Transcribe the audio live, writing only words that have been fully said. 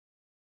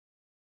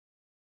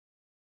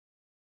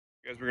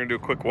Guys, we're gonna do a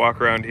quick walk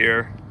around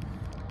here,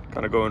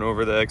 kind of going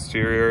over the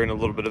exterior and a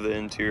little bit of the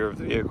interior of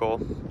the vehicle.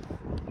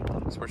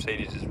 This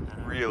Mercedes is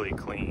really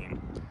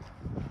clean.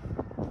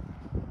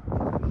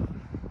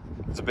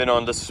 It's been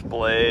on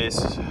displays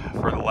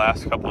for the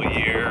last couple of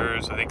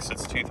years. I think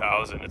since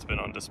 2000 it's been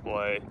on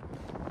display.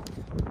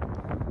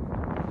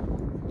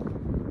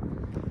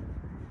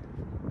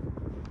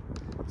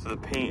 So the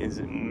paint is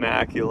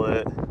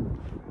immaculate.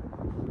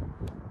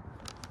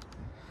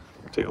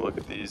 Take a look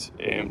at these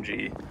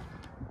AMG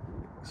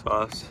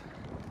exhaust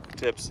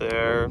tips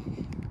there.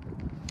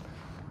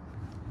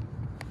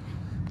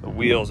 The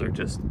wheels are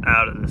just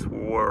out of this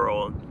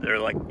world. They're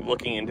like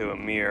looking into a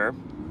mirror.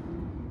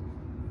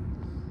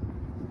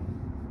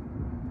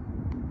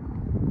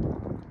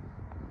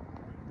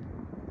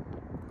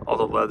 All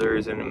the leather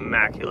is in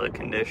immaculate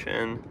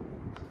condition.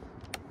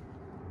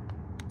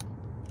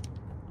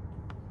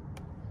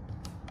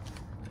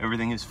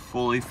 Everything is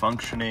fully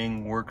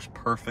functioning, works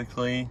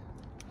perfectly.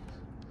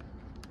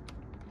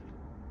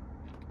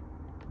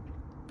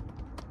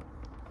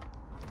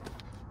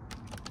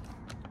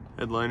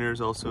 Headliner is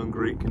also in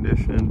great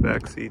condition.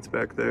 Back seats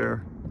back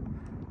there.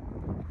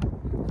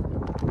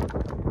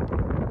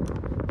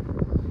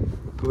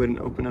 Go ahead and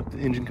open up the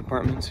engine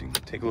compartment so you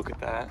can take a look at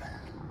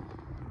that.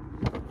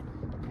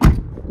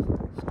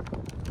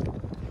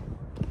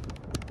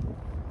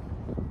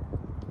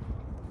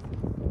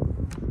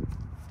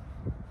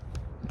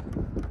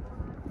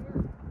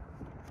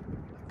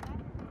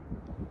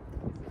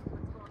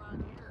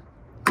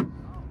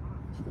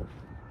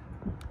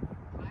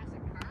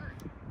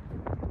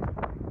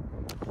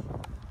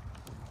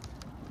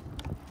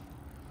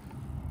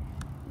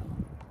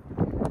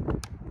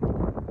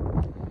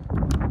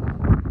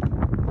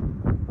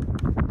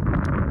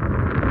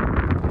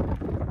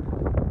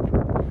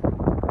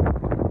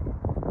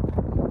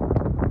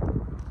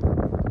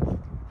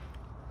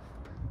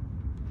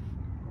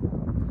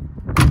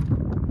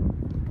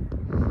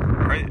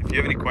 If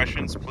you have any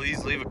questions,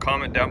 please leave a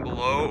comment down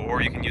below,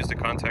 or you can use the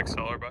contact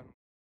seller button.